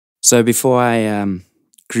So before I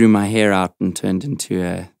grew my hair out and turned into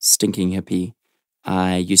a stinking hippie,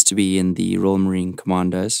 I used to be in the Royal Marine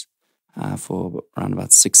Commandos for around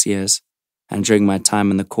about 6 years. And during my time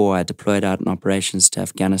in the Corps, I deployed out in operations to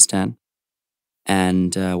Afghanistan.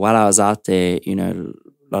 And while I was out there, a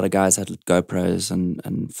lot of guys had GoPros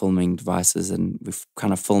and filming devices, and we've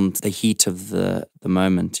kind of filmed the heat of the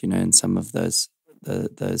moment, in some of those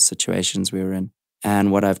situations we were in.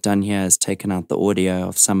 And what I've done here is taken out the audio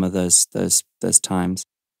of some of those times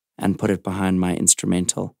and put it behind my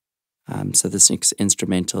instrumental. So this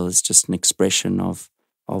instrumental is just an expression of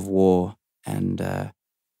war and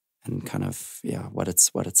kind of what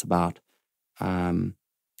it's about.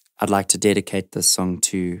 I'd like to dedicate this song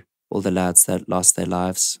to all the lads that lost their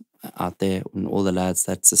lives out there, and all the lads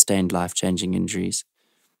that sustained life-changing injuries,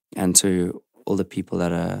 and to all the people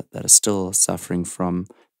that are still suffering from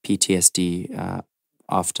PTSD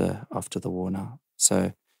after the war now.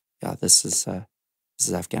 So this is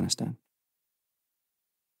Afghanistan.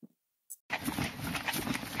 Get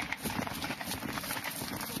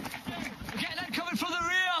them coming from the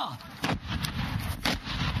rear!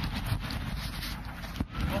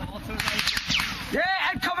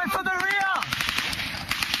 Yeah, and coming from the rear!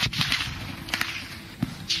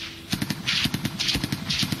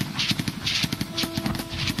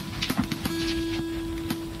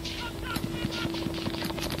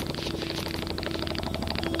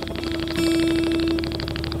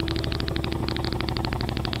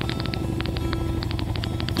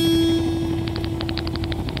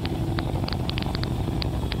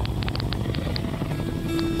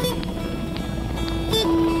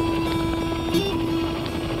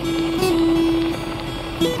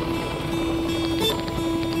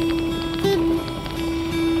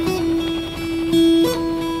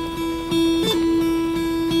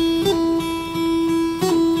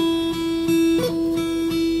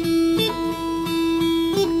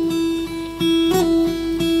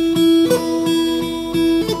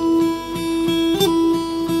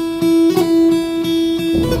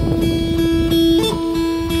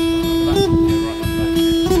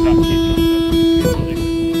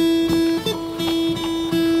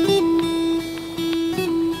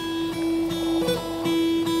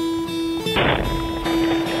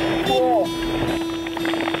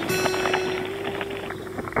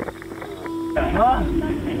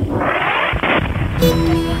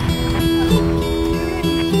 Huh?